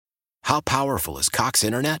How powerful is Cox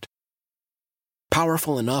Internet?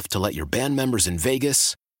 Powerful enough to let your band members in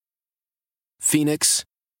Vegas, Phoenix,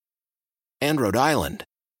 and Rhode Island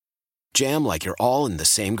jam like you're all in the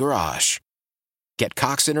same garage. Get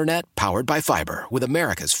Cox Internet powered by fiber with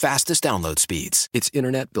America's fastest download speeds. It's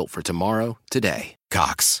internet built for tomorrow, today.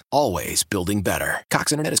 Cox, always building better.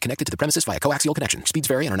 Cox Internet is connected to the premises via coaxial connection. Speeds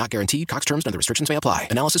vary and are not guaranteed. Cox terms and other restrictions may apply.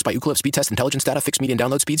 Analysis by Ookla Speed Test Intelligence Data. Fixed median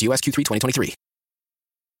download speeds. US Q3 2023.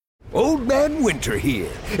 Old Man Winter here.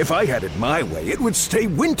 If I had it my way, it would stay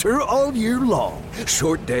winter all year long.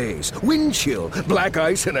 Short days, wind chill, black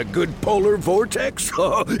ice, and a good polar vortex.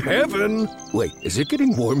 Oh, heaven! Wait, is it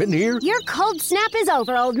getting warm in here? Your cold snap is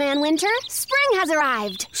over, Old Man Winter. Spring has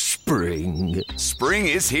arrived. Spring. Spring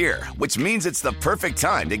is here, which means it's the perfect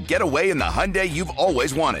time to get away in the Hyundai you've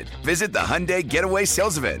always wanted. Visit the Hyundai Getaway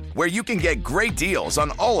Sales Event, where you can get great deals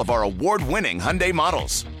on all of our award-winning Hyundai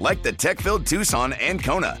models, like the tech-filled Tucson and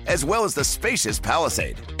Kona, as well as the spacious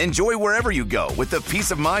Palisade. Enjoy wherever you go with the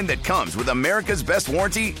peace of mind that comes with America's best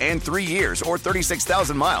warranty and 3 years or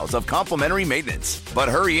 36,000 miles of complimentary maintenance. But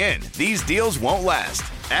hurry in, these deals won't last.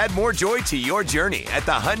 Add more joy to your journey at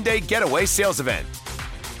the Hyundai Getaway Sales Event.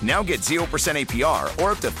 Now get 0% APR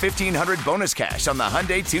or up to $1,500 bonus cash on the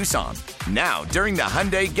Hyundai Tucson. Now, during the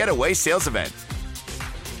Hyundai Getaway Sales Event.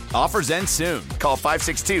 Offers end soon. Call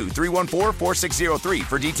 562-314-4603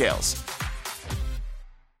 for details.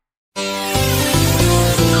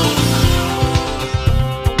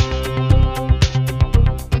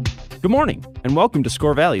 Good morning, and welcome to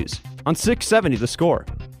Score Values on 670 The Score.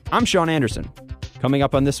 I'm Sean Anderson. Coming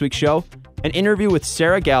up on this week's show, an interview with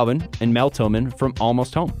Sarah Galvin and Mel Tillman from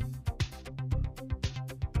Almost Home.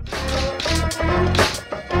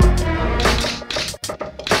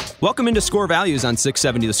 Welcome into Score Values on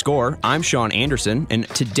 670 The Score. I'm Sean Anderson, and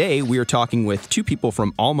today we are talking with two people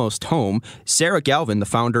from Almost Home, Sarah Galvin, the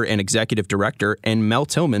founder and executive director, and Mel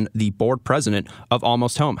Tillman, the board president of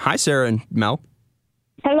Almost Home. Hi, Sarah and Mel.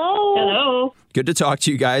 Hello. Hello. Good to talk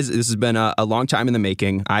to you guys. This has been a long time in the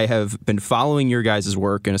making. I have been following your guys'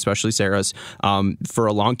 work, and especially Sarah's, for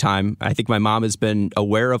a long time. I think my mom has been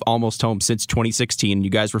aware of Almost Home since 2016. You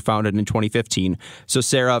guys were founded in 2015. So,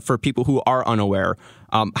 Sarah, for people who are unaware,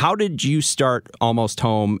 how did you start Almost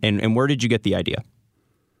Home, and where did you get the idea?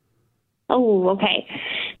 Oh, okay.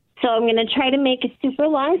 So I'm going to try to make a super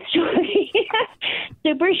long story,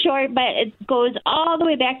 super short, but it goes all the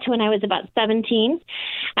way back to when I was about 17.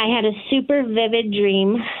 I had a super vivid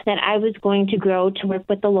dream that I was going to grow to work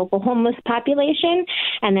with the local homeless population,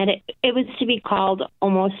 and that it was to be called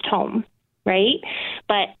Almost Home, right?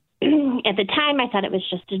 But at the time, I thought it was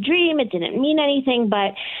just a dream. It didn't mean anything,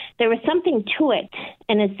 but there was something to it.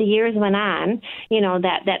 And as the years went on, you know,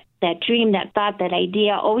 that dream, that thought, that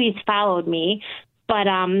idea always followed me. But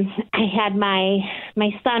I had my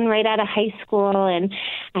son right out of high school, and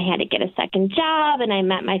I had to get a second job, and I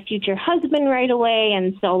met my future husband right away,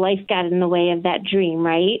 and so life got in the way of that dream,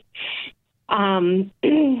 right?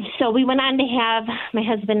 So we went on to have, my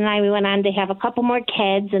husband and I, we went on to have a couple more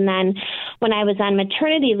kids, and then when I was on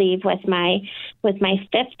maternity leave with my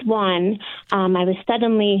fifth one, I was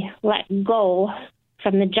suddenly let go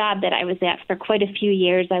from the job that I was at for quite a few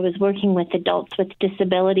years. I was working with adults with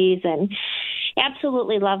disabilities and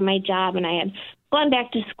absolutely loved my job. And I had gone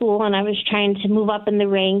back to school, and I was trying to move up in the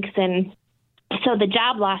ranks. And so the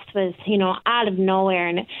job loss was, you know, out of nowhere,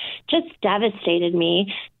 and it just devastated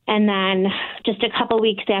me. And then just a couple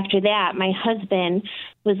weeks after that, my husband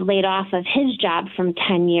was laid off of his job from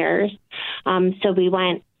 10 years. So we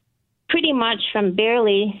went pretty much from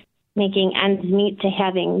barely making ends meet to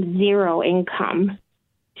having zero income.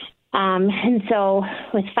 And so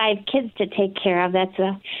with 5 kids to take care of, that's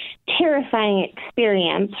a terrifying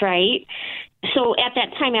experience, right? So at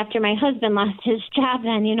that time, after my husband lost his job,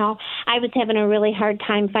 then, you know, I was having a really hard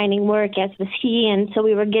time finding work, as was he. And so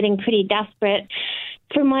we were getting pretty desperate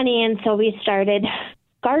for money. And so we started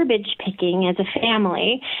garbage picking as a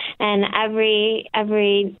family. And every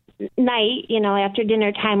night, you know, after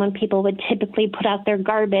dinner time, when people would typically put out their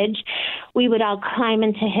garbage, we would all climb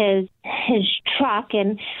into his truck,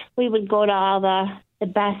 and we would go to all the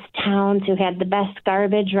best towns who had the best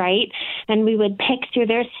garbage, right? And we would pick through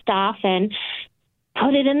their stuff and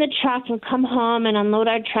put it in the truck and come home and unload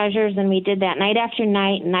our treasures. And we did that night after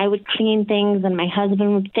night, and I would clean things and my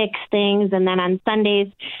husband would fix things. And then on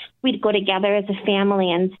Sundays, we'd go together as a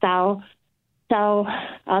family and sell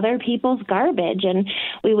other people's garbage. And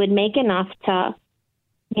we would make enough to,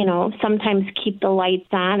 you know, sometimes keep the lights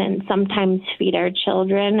on and sometimes feed our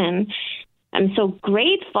children. And I'm so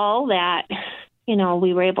grateful that, you know,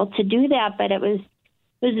 we were able to do that, but it was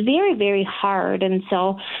very, very hard. And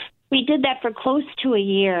so we did that for close to a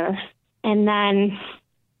year. And then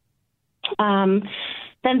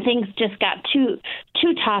things just got too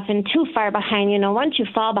tough and too far behind. Once you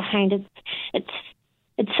fall behind,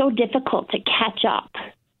 it's so difficult to catch up,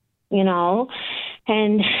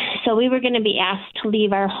 And so we were going to be asked to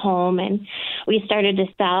leave our home, and we started to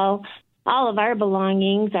sell all of our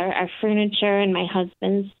belongings, our furniture and my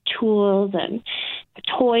husband's tools and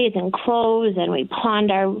toys and clothes, and we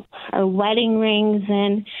pawned our wedding rings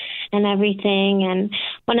and everything. And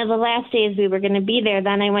one of the last days we were going to be there,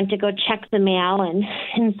 then I went to go check the mail, and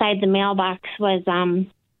inside the mailbox was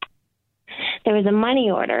there was a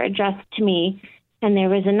money order addressed to me, and there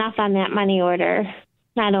was enough on that money order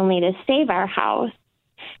not only to save our house,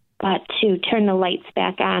 but to turn the lights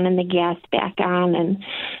back on and the gas back on and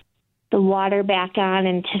the water back on,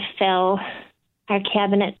 and to fill our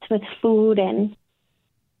cabinets with food and,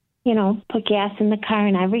 put gas in the car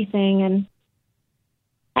and everything. And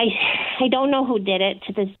I don't know who did it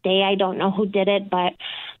to this day. I don't know who did it, but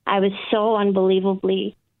I was so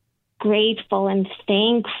unbelievably grateful and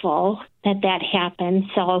thankful that happened.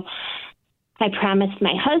 So I promised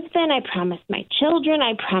my husband, I promised my children,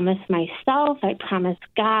 I promised myself, I promised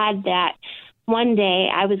God that one day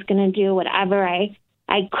I was going to do whatever I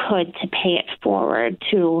could to pay it forward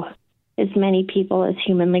to as many people as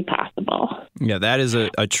humanly possible. Yeah, that is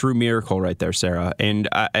a true miracle right there, Sarah. And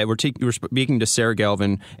we're speaking to Sarah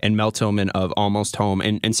Galvin and Mel Tillman of Almost Home.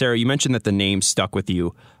 And Sarah, you mentioned that the name stuck with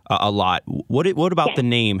you a lot. What about the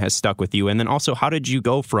name has stuck with you? And then also, how did you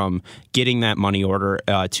go from getting that money order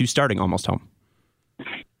to starting Almost Home?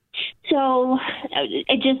 So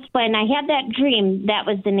when I had that dream, that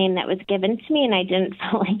was the name that was given to me, and I didn't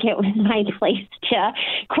feel like it was my place to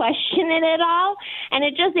question it at all. And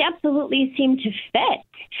it just absolutely seemed to fit,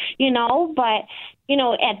 But,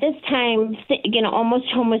 at this time,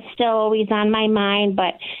 Almost Home was still always on my mind,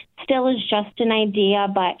 but still is just an idea.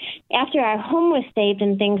 But after our home was saved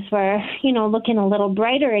and things were, looking a little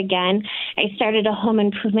brighter again, I started a home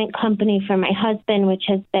improvement company for my husband, which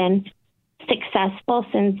has been successful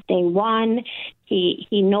since day one. He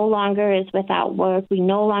no longer is without work. We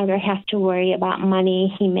no longer have to worry about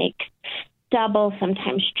money. He makes double,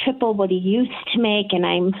 sometimes triple what he used to make, and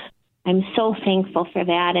I'm so thankful for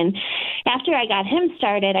that. And after I got him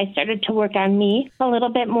started, I started to work on me a little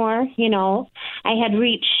bit more. I had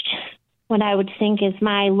reached what I would think is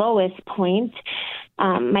my lowest point,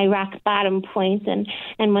 my rock bottom point.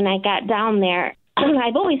 And when I got down there,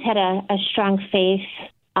 I've always had a strong faith.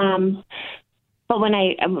 But when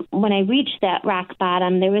I reached that rock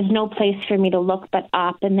bottom, there was no place for me to look but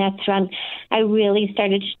up. And that's when I really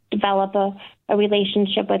started to develop a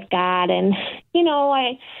relationship with God. And,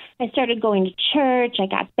 I started going to church. I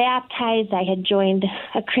got baptized. I had joined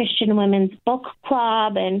a Christian women's book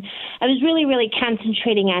club. And I was really, really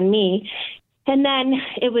concentrating on me. And then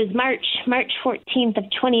it was March 14th of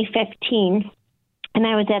 2015. And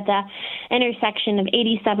I was at the intersection of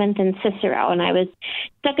 87th and Cicero, and I was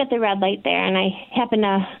stuck at the red light there, and I happened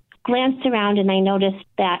to glance around, and I noticed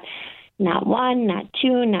that not one, not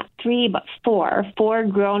two, not three, but four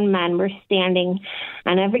grown men were standing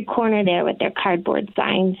on every corner there with their cardboard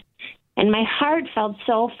signs. And my heart felt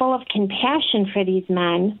so full of compassion for these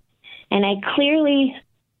men, and I clear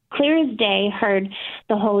as day, heard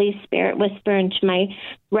the Holy Spirit whisper into my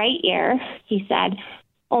right ear. He said,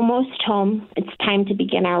 "Almost home. It's time to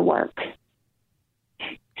begin our work."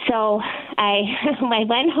 So I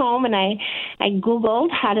went home and I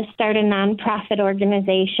Googled how to start a nonprofit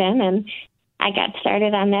organization, and I got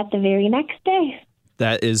started on that the very next day.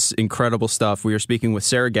 That is incredible stuff. We are speaking with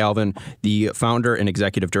Sarah Galvin, the founder and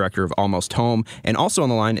executive director of Almost Home. And also on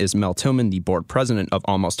the line is Mel Tillman, the board president of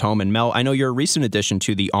Almost Home. And Mel, I know you're a recent addition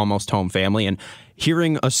to the Almost Home family. And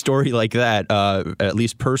hearing a story like that, at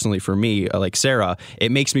least personally for me, like Sarah,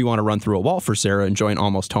 it makes me want to run through a wall for Sarah and join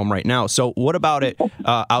Almost Home right now. So what about it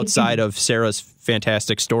outside of Sarah's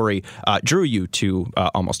fantastic story drew you to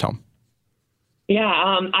Almost Home?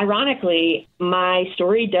 Yeah, ironically, my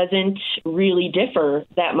story doesn't really differ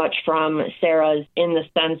that much from Sarah's in the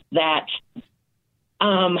sense that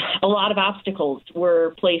a lot of obstacles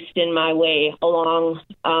were placed in my way along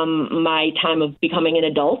my time of becoming an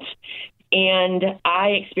adult. And I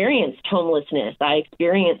experienced homelessness. I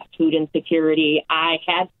experienced food insecurity.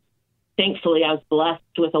 Thankfully, I was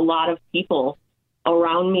blessed with a lot of people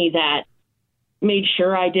around me that made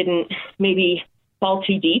sure I didn't maybe fall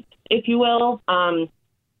too deep, if you will.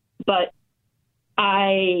 But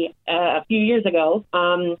a few years ago,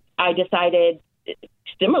 I decided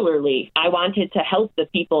similarly, I wanted to help the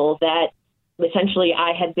people that essentially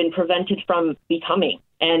I had been prevented from becoming.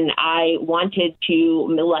 And I wanted to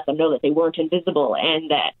let them know that they weren't invisible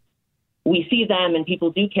and that we see them and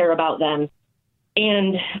people do care about them.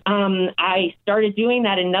 And I started doing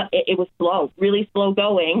that, and it was slow, really slow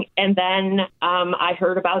going. And then I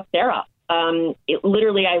heard about Sarah.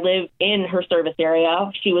 Literally, I live in her service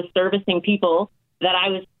area. She was servicing people that I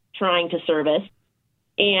was trying to service,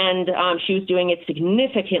 and she was doing it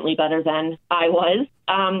significantly better than I was.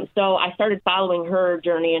 So I started following her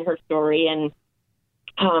journey and her story, and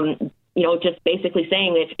just basically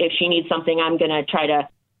saying if she needs something, I'm going to try to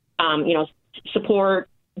support,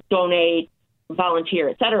 donate, volunteer,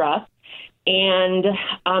 etc. And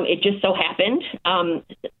it just so happened,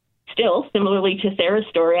 still similarly to Sarah's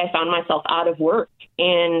story, I found myself out of work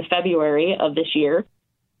in February of this year,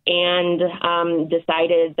 and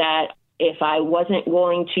decided that if I wasn't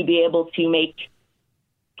going to be able to make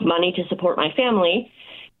money to support my family,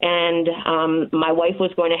 and my wife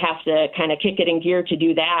was going to have to kind of kick it in gear to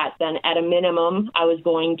do that, then at a minimum, I was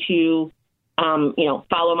going to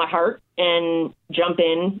follow my heart and jump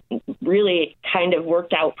in. Really, it kind of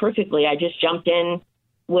worked out perfectly. I just jumped in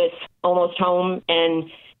with Almost Home, and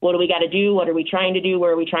what do we got to do? What are we trying to do?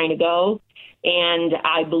 Where are we trying to go? And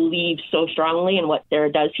I believe so strongly in what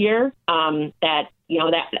Sarah does here that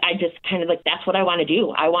I just kind of that's what I want to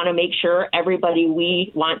do. I want to make sure everybody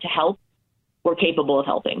we want to help, we're capable of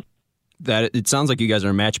helping. That it sounds like you guys are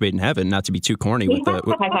a match made in heaven. Not to be too corny with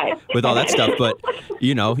with all that stuff, but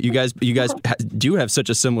you guys do have such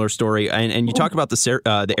a similar story. And you talk about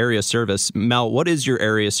the area service. Mel, what is your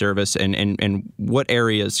area service, and what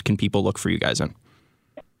areas can people look for you guys in?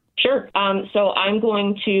 Sure. So I'm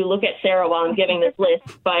going to look at Sarah while I'm giving this list,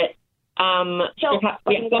 but go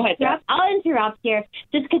ahead, Sarah. I'll interrupt here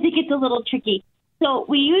just because it gets a little tricky. So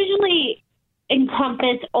we usually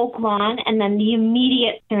encompass Oak Lawn and then the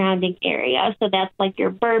immediate surrounding area. So that's like your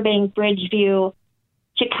Burbank, Bridgeview,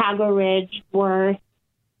 Chicago Ridge, Worth,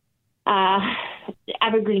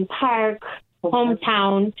 Evergreen Park,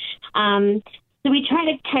 hometown. So we try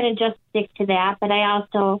to kind of just stick to that. But I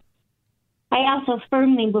also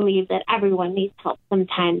firmly believe that everyone needs help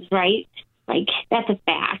sometimes, right? Like, that's a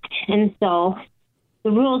fact. And so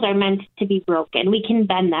the rules are meant to be broken. We can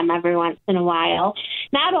bend them every once in a while.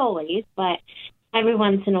 Not always, but every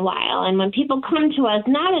once in a while. And when people come to us,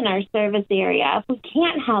 not in our service area, if we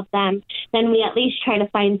can't help them, then we at least try to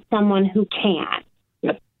find someone who can.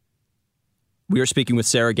 We are speaking with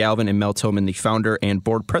Sarah Galvin and Mel Tillman, the founder and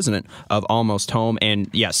board president of Almost Home. And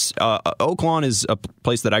yes, Oak Lawn is a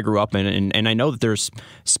place that I grew up in, and I know that there's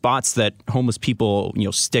spots that homeless people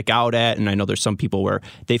stick out at, and I know there's some people where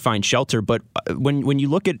they find shelter. But when you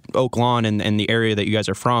look at Oak Lawn and the area that you guys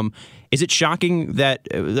are from, is it shocking that,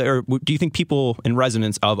 or do you think people and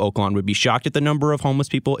residents of Oak Lawn would be shocked at the number of homeless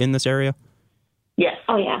people in this area? Yes.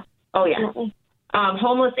 Oh yeah.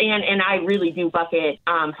 Homeless, and I really do bucket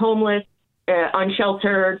homeless,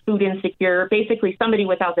 unsheltered, food insecure, basically somebody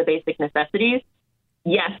without the basic necessities.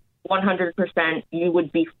 Yes, 100%, you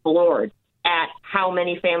would be floored at how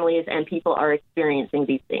many families and people are experiencing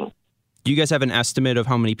these things. Do you guys have an estimate of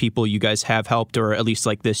how many people you guys have helped, or at least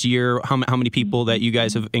like this year, how many people that you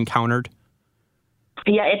guys have encountered?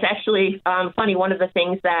 Yeah, it's actually funny. One of the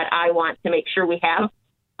things that I want to make sure we have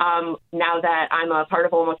now that I'm a part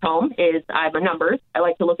of Almost Home is I'm a numbers. I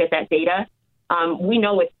like to look at that data. We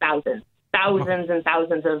know it's thousands and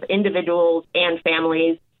thousands of individuals and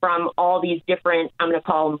families from all these different, I'm going to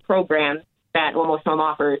call them programs that Almost Home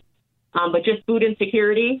offers. But just food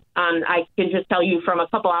insecurity, I can just tell you from a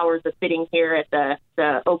couple hours of sitting here at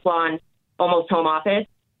the Oak Lawn Almost Home office,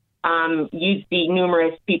 you see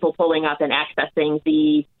numerous people pulling up and accessing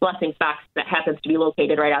the Blessings box that happens to be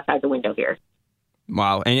located right outside the window here.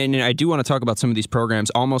 Wow. And I do want to talk about some of these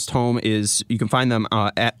programs. Almost Home you can find them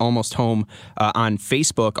at Almost Home on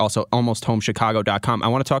Facebook, also almosthomeschicago.com. I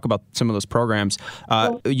want to talk about some of those programs.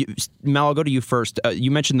 Mel, I'll go to you first. You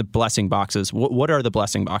mentioned the blessing boxes. What are the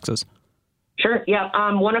blessing boxes? Sure. Yeah.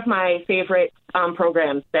 One of my favorite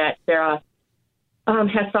programs that Sarah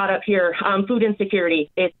has thought up here, food insecurity.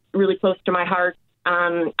 It's really close to my heart.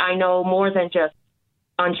 I know more than just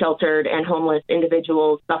unsheltered and homeless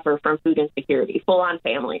individuals suffer from food insecurity, full-on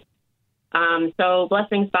families. So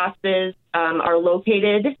blessings boxes are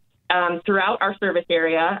located throughout our service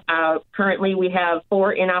area. Currently, we have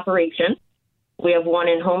 4 in operation. We have 1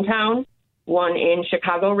 in Hometown, 1 in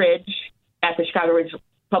Chicago Ridge at the Chicago Ridge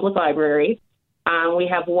Public Library. We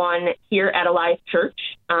have 1 here at Alive Church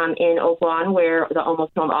in Oak Lawn, where the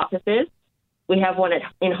Almost Home office is. We have 1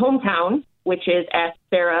 in Hometown, which is at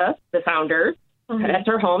Sarah, the founder. That's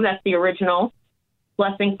her home. That's the original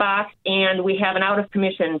blessing box. And we have an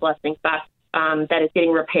out-of-commission blessing box that is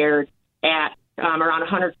getting repaired at around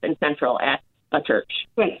 100th and Central at a church.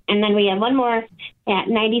 Right. And then we have one more at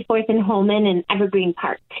 94th and Holman in Evergreen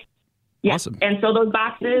Park. Yeah. Awesome. And so those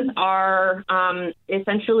boxes are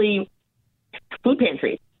essentially food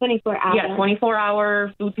pantries. 24 hours. Yeah,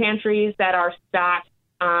 24-hour food pantries that are stocked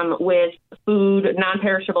with food,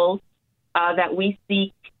 non-perishables, that we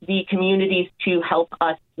seek the communities to help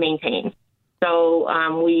us maintain.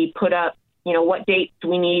 So we put up, what dates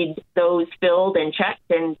we need those filled and checked,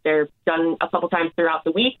 and they're done a couple times throughout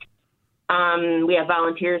the week. We have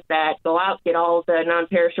volunteers that go out, get all the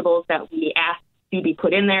non-perishables that we ask to be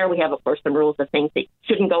put in there. We have, of course, some rules of things that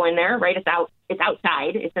shouldn't go in there, right? It's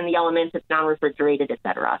outside, it's in the elements, it's non-refrigerated, et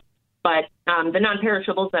cetera. But the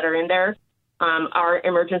non-perishables that are in there are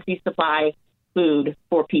emergency supply food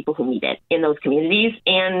for people who need it in those communities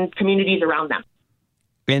and communities around them.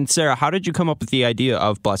 And Sarah, how did you come up with the idea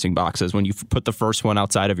of blessing boxes when you put the first one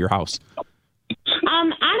outside of your house?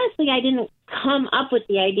 Honestly, I didn't come up with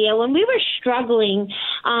the idea. When we were struggling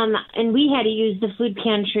and we had to use the food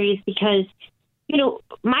pantries because,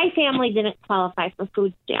 my family didn't qualify for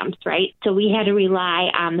food stamps, right? So we had to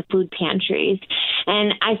rely on the food pantries.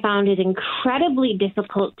 And I found it incredibly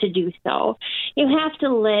difficult to do so. You have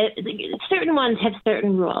to live, certain ones have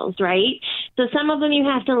certain rules, right? So some of them you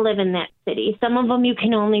have to live in that city. Some of them you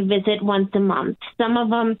can only visit once a month. Some of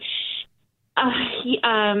them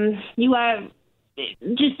you are,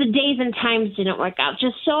 just the days and times didn't work out.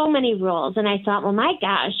 Just so many rules. And I thought, well, my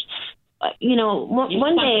gosh, one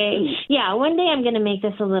day I'm going to make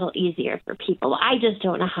this a little easier for people. I just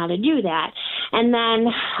don't know how to do that. And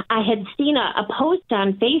then I had seen a post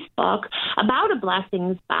on Facebook about a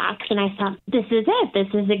blessings box, and I thought, this is it.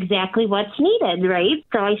 This is exactly what's needed, right?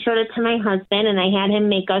 So I showed it to my husband, and I had him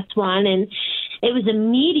make us one, and it was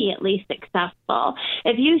immediately successful.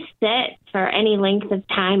 If you sit for any length of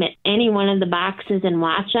time at any one of the boxes and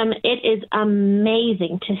watch them, it is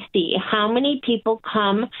amazing to see how many people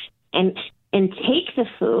come and take the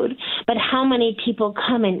food, but how many people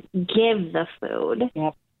come and give the food.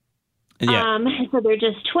 Yep. Yeah. So they're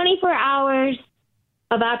just 24 hours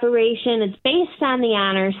of operation. It's based on the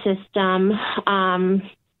honor system, and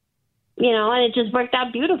it just worked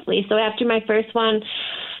out beautifully. So after my first one,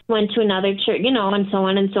 went to another church, and so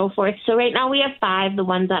on and so forth. So right now we have 5, the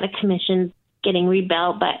ones out of commission getting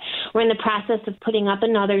rebuilt, but we're in the process of putting up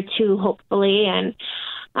another 2, hopefully, and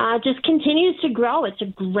just continues to grow. It's a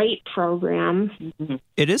great program.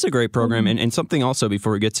 It is a great program. And something also,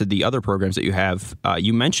 before we get to the other programs that you have,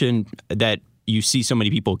 you mentioned that you see so many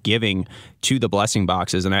people giving to the blessing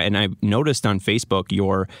boxes. And I noticed on Facebook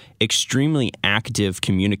your extremely active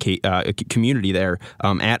community there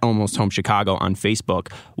at Almost Home Chicago on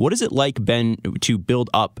Facebook. What is it like, Ben, to build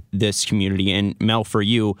up this community? And Mel, for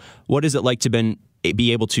you, what is it like to be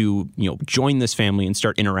able to join this family and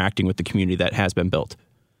start interacting with the community that has been built?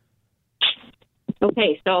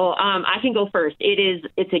 Okay, so I can go first.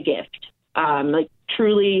 It's a gift.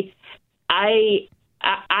 Truly, I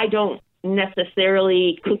don't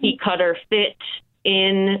necessarily cookie cutter fit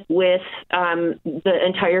in with the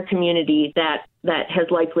entire community that has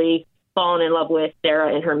likely fallen in love with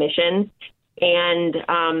Sarah and her mission. And,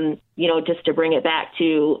 just to bring it back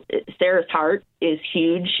to Sarah's heart is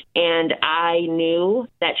huge. And I knew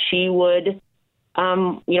that she would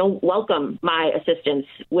welcome my assistance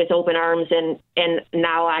with open arms. And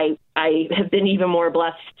now I have been even more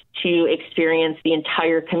blessed to experience the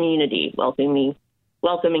entire community welcoming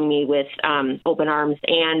me with open arms.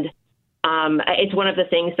 And it's one of the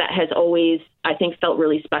things that has always, I think, felt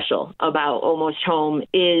really special about Almost Home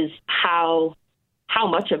is how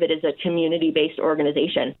much of it is a community-based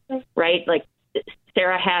organization, right? Like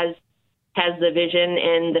Sarah has the vision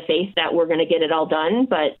and the faith that we're going to get it all done,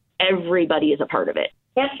 but everybody is a part of it.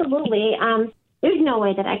 Absolutely. There's no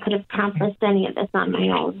way that I could have accomplished any of this on my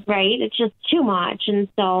own, right? It's just too much. And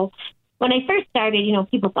so when I first started,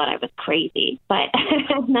 people thought I was crazy, but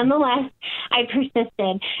nonetheless, I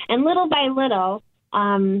persisted. And little by little,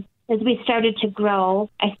 as we started to grow,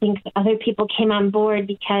 I think other people came on board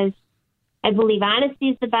because I believe honesty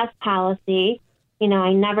is the best policy.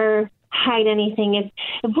 I never hide anything.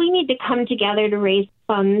 If we need to come together to raise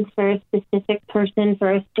funds for a specific person,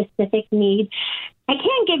 for a specific need, I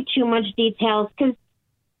can't give too much details because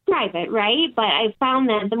private, right? But I found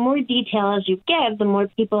that the more details you give, the more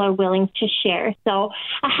people are willing to share. So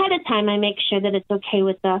ahead of time, I make sure that it's okay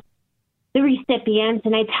with the recipients,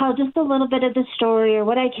 and I tell just a little bit of the story or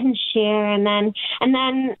what I can share, and then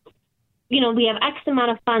we have X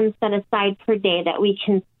amount of funds set aside per day that we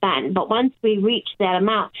can spend. But once we reach that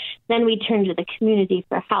amount, then we turn to the community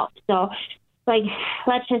for help. So like,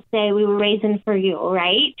 let's just say we were raising for you,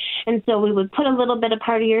 right? And so we would put a little bit of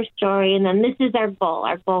part of your story, and then this is our goal.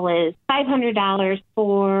 Our goal is $500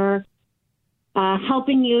 for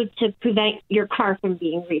helping you to prevent your car from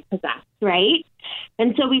being repossessed, right?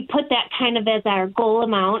 And so we put that kind of as our goal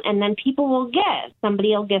amount, and then people will give. Somebody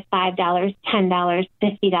will give $5, $10,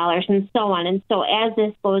 $50, and so on. And so as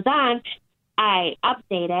this goes on, I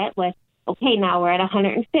update it with, okay, now we're at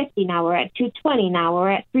 150, now we're at 220, now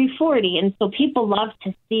we're at 340. And so people love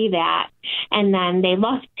to see that. And then they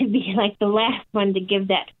love to be like the last one to give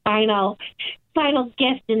that final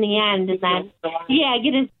gift in the end. And then,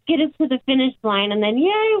 get us to the finish line. And then,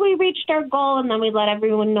 we reached our goal. And then we let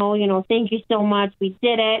everyone know, thank you so much. We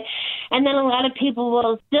did it. And then a lot of people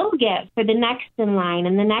will still give for the next in line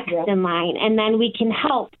and the next in line. And then we can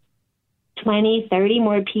help 20, 30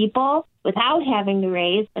 more people without having to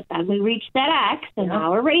raise, but then we reach that X, and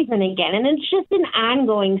now we're raising again. And it's just an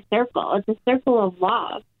ongoing circle. It's a circle of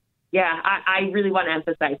love. Yeah, I really want to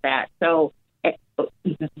emphasize that. So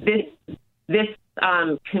this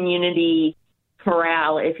community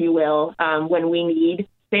corral, if you will, when we need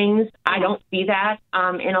things, I don't see that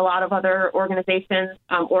in a lot of other organizations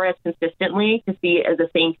or as consistently to see as the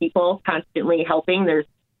same people constantly helping. There's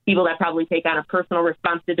people that probably take on a personal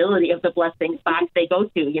responsibility of the blessings box they go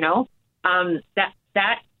to,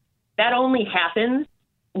 that only happens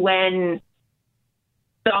when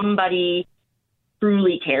somebody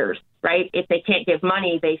truly cares, right? If they can't give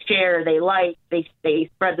money, they share, they like, they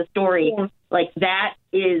spread the story. Yeah. Like, that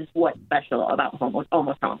is what's special about Almost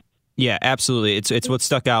Home. Yeah, absolutely. It's what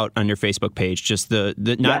stuck out on your Facebook page. Just the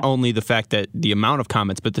not only the fact that the amount of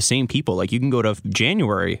comments, but the same people. Like, you can go to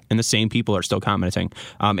January and the same people are still commenting.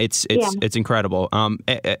 It's incredible.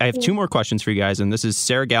 I have two more questions for you guys, and this is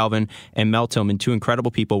Sarah Galvin and Mel Tillman, two incredible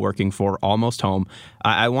people working for Almost Home.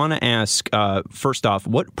 I want to ask, first off,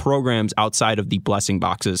 what programs outside of the blessing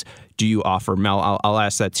boxes do you offer? Mel, I'll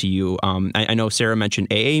ask that to you. I know Sarah mentioned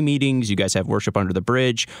AA meetings. You guys have Worship Under the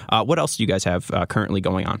Bridge. What else do you guys have currently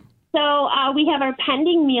going on? So we have our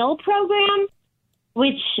pending meal program,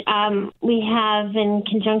 which we have in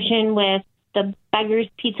conjunction with the Beggars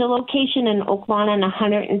Pizza location in Oak Lawn and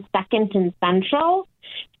 102nd and Central.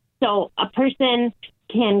 So a person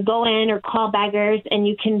can go in or call Beggars, and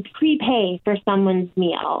you can prepay for someone's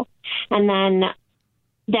meal. And then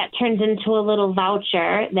that turns into a little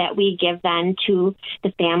voucher that we give then to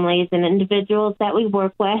the families and individuals that we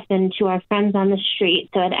work with and to our friends on the street.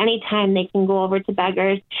 So at any time they can go over to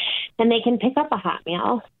Beggars and they can pick up a hot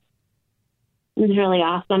meal. It's really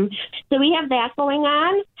awesome. So we have that going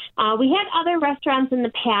on. We had other restaurants in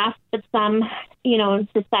the past, but some,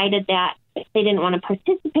 decided that they didn't want to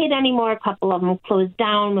participate anymore. A couple of them closed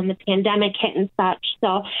down when the pandemic hit and such.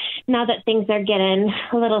 So now that things are getting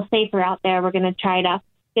a little safer out there, we're going to try to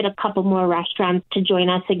get a couple more restaurants to join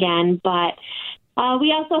us again. But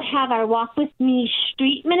we also have our Walk With Me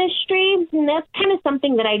street ministry, and that's kind of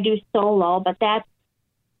something that I do solo, but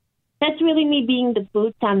that's really me being the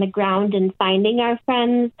boots on the ground and finding our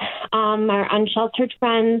friends, our unsheltered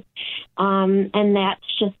friends, and that's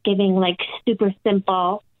just giving like super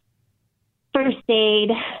simple first aid,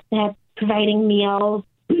 that's providing meals,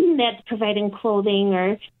 that's providing clothing,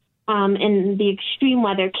 or in the extreme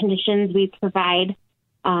weather conditions, we provide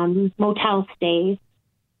motel stays.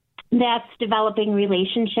 That's developing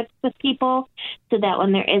relationships with people so that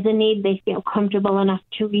when there is a need, they feel comfortable enough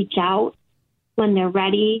to reach out when they're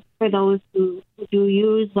ready. For those who do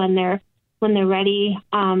use, when they're ready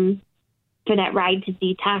for that ride to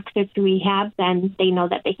detox or to rehab, then they know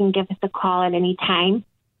that they can give us a call at any time,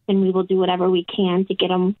 and we will do whatever we can to get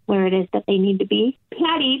them where it is that they need to be.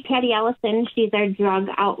 Patty Ellison, she's our drug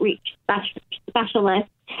outreach specialist,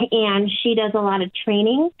 and she does a lot of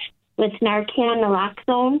training with Narcan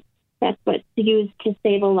naloxone. That's what's used to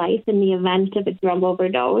save a life in the event of a drug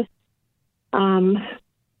overdose.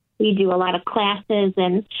 We do a lot of classes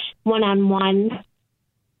and one-on-one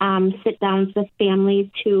sit-downs with families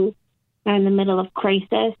who are in the middle of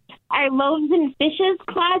crisis. Our Loaves and Fishes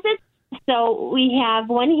closet. So we have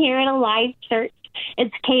one here at Alive Church.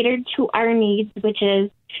 It's catered to our needs, which is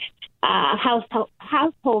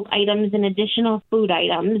household items and additional food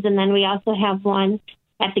items. And then we also have one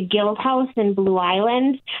at the Guild House in Blue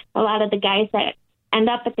Island. A lot of the guys that end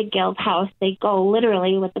up at the Guild House, they go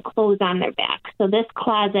literally with the clothes on their back. So this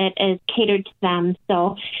closet is catered to them.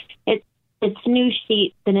 So it's new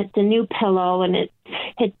sheets, and it's a new pillow, and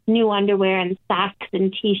it's new underwear and socks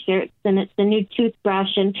and T-shirts, and it's a new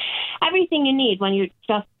toothbrush and everything you need when you're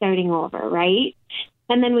just starting over, right?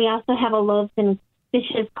 And then we also have a Loaves and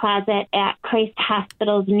Fishes closet at Christ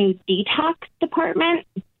Hospital's new detox department.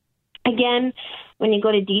 I Again, when you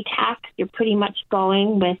go to detox, you're pretty much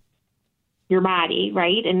going with your body,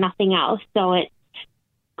 right, and nothing else. So it's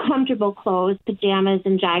comfortable clothes, pajamas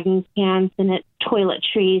and jogging pants, and it's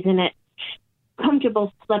toiletries, and it's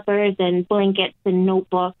comfortable slippers and blankets and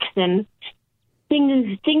notebooks and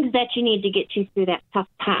things that you need to get you through that tough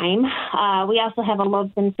time. We also have a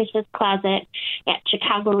Loaves and Fishes closet at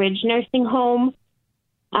Chicago Ridge Nursing Home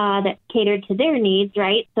that's catered to their needs,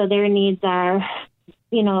 right? So their needs are,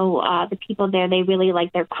 the people there, they really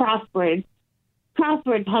like their crossword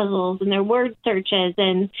puzzles and their word searches,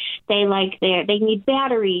 and they need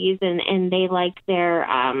batteries, and they like their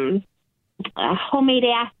homemade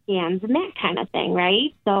Afghans and that kind of thing,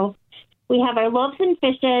 right? So we have our Loaves and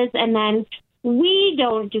Fishes, and then we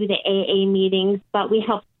don't do the AA meetings, but we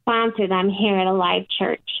help sponsor them here at Alive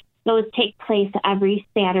Church. Those take place every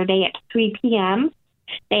Saturday at 3 p.m.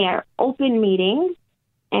 They are open meetings,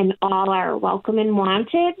 and all are welcome and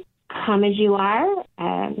wanted. Come as you are,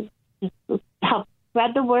 and just help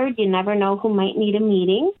spread the word. You never know who might need a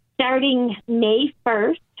meeting. Starting May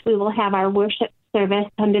 1st, we will have our worship service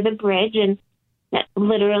under the bridge, and that's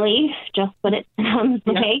literally just what it sounds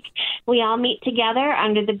like. We all meet together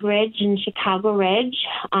under the bridge in Chicago Ridge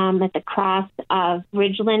at the cross of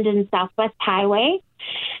Ridgeland and Southwest Highway.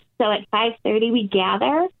 So at 5:30 we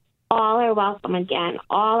gather. All are welcome again.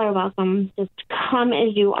 All are welcome. Just come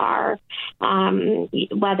as you are,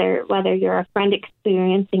 whether you're a friend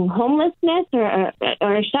experiencing homelessness or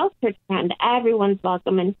a sheltered friend. Everyone's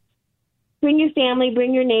welcome. And bring your family,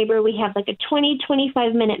 bring your neighbor. We have like a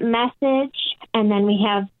 25-minute message, and then we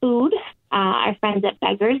have food. Our friends at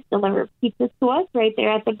Beggars deliver pizzas to us right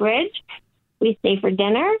there at the bridge. We stay for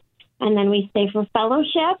dinner, and then we stay for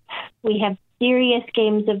fellowship. We have serious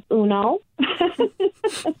games of Uno.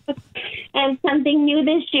 And something new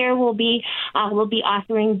this year, we'll be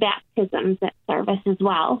offering baptisms at service as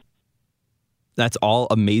well. That's all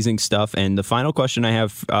amazing stuff. And the final question I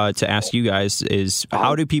have to ask you guys is,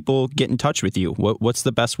 how do people get in touch with you? What's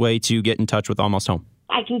the best way to get in touch with Almost Home?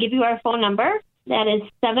 I can give you our phone number. That is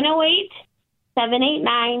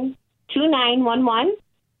 708-789-2911.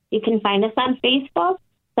 You can find us on Facebook.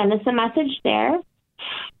 Send us a message there.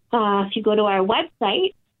 If you go to our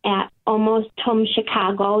website at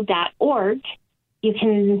almosthomechicago.org, you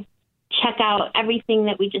can check out everything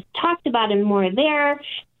that we just talked about and more there.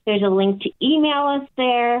 There's a link to email us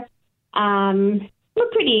there. We're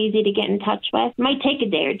pretty easy to get in touch with. Might take a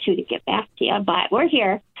day or two to get back to you, but we're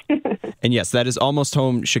here. And yes, that is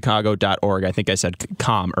almosthomechicago.org. I think I said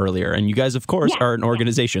 .com earlier. And you guys, of course, are an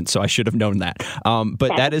organization, so I should have known that.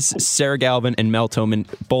 But that is Sarah Galvin and Mel Tillman.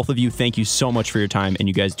 Both of you, thank you so much for your time, and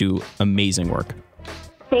you guys do amazing work.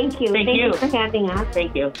 Thank you. Thank you for having us.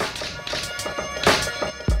 Thank you.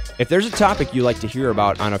 If there's a topic you'd like to hear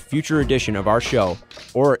about on a future edition of our show,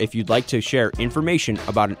 or if you'd like to share information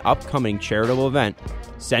about an upcoming charitable event,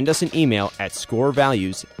 send us an email at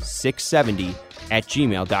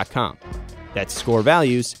scorevalues670@gmail.com. That's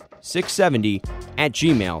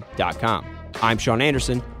scorevalues670@gmail.com. I'm Sean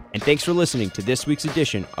Anderson, and thanks for listening to this week's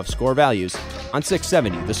edition of Score Values on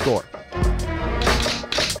 670 The Score.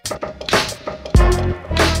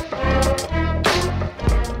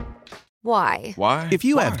 Why? If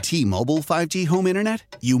you have T-Mobile 5G home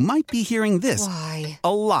internet, you might be hearing this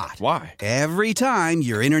a lot. Why? Every time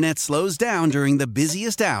your internet slows down during the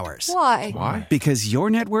busiest hours. Why? Because your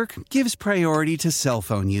network gives priority to cell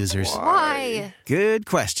phone users. Why? Good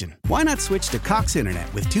question. Why not switch to Cox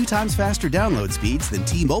Internet with 2 times faster download speeds than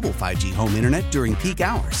T-Mobile 5G home internet during peak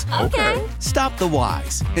hours? Okay. Stop the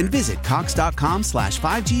whys and visit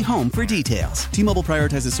cox.com/5G home for details. T-Mobile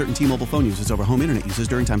prioritizes certain T-Mobile phone users over home internet users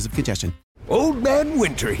during times of congestion. Old Man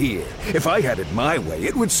Winter here. If I had it my way,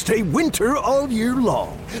 it would stay winter all year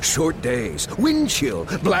long. Short days, wind chill,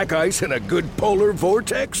 black ice, and a good polar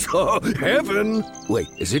vortex. Oh, heaven. Wait,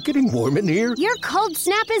 is it getting warm in here? Your cold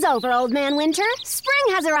snap is over, Old Man Winter.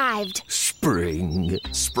 Spring has arrived. Spring.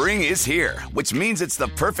 Spring is here, which means it's the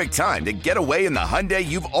perfect time to get away in the Hyundai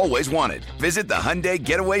you've always wanted. Visit the Hyundai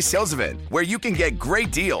Getaway Sales Event, where you can get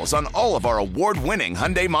great deals on all of our award-winning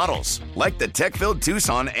Hyundai models, like the tech-filled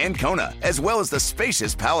Tucson and Kona, as well as the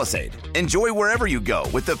spacious Palisade. Enjoy wherever you go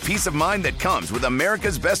with the peace of mind that comes with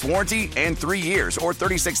America's best warranty and 3 years or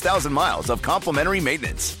 36,000 miles of complimentary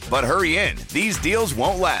maintenance. But hurry in, these deals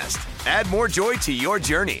won't last. Add more joy to your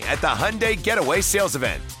journey at the Hyundai Getaway Sales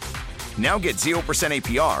Event. Now get 0%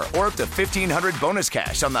 APR or up to $1,500 bonus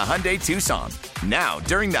cash on the Hyundai Tucson. Now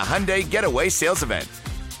during the Hyundai Getaway Sales Event.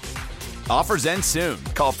 Offers end soon.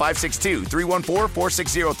 Call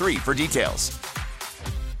 562-314-4603 for details.